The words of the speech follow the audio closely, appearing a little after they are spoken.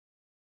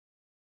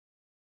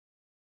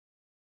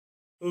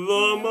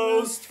the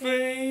most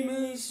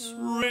famous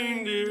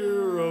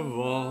reindeer of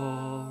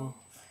all.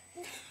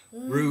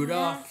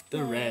 Rudolph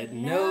the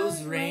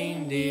red-nosed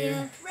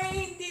reindeer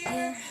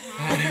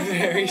had a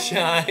very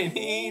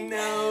shiny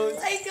nose,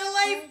 like a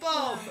light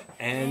bulb.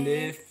 and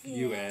if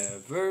you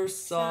ever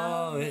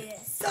saw it,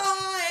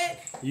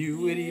 you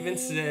would even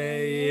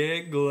say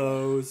it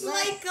glows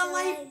Like a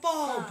light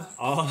bulb.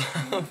 All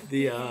of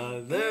the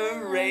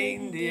other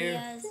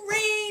reindeer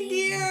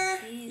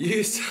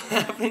used to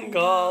laugh and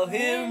call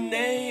him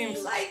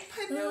names. Like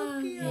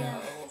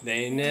Pinocchio.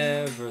 They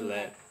never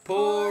let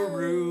poor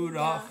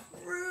Rudolph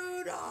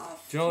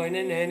join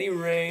in any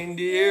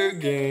reindeer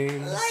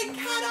games. Like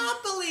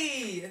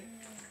Catopoly.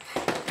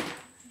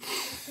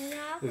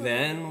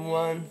 Then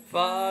one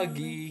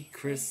foggy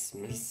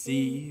Christmas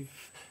Eve,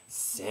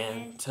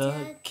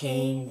 Santa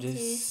came to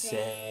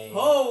say,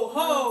 Ho,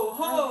 ho,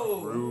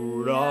 ho.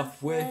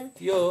 Rudolph,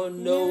 with your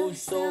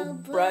nose so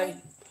bright,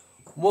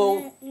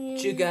 won't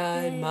you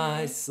guide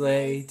my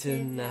sleigh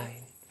tonight?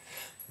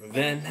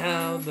 Then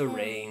how the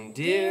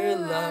reindeer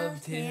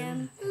loved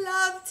him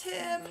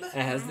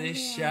as they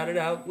shouted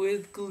out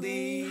with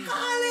glee,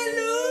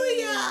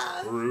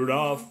 Hallelujah.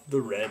 Rudolph the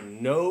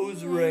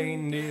red-nosed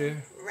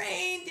reindeer,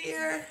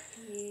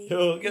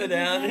 he'll go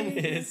down in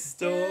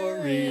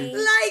history.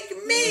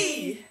 Like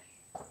me.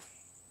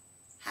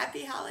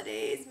 Happy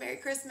holidays. Merry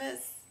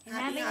Christmas.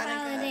 Happy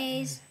Hanukkah.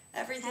 holidays.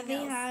 Everything Happy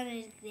else.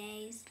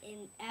 holidays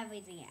and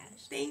everything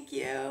else. Thank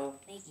you.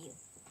 Thank you.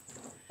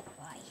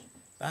 Bye.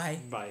 Bye.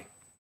 Bye.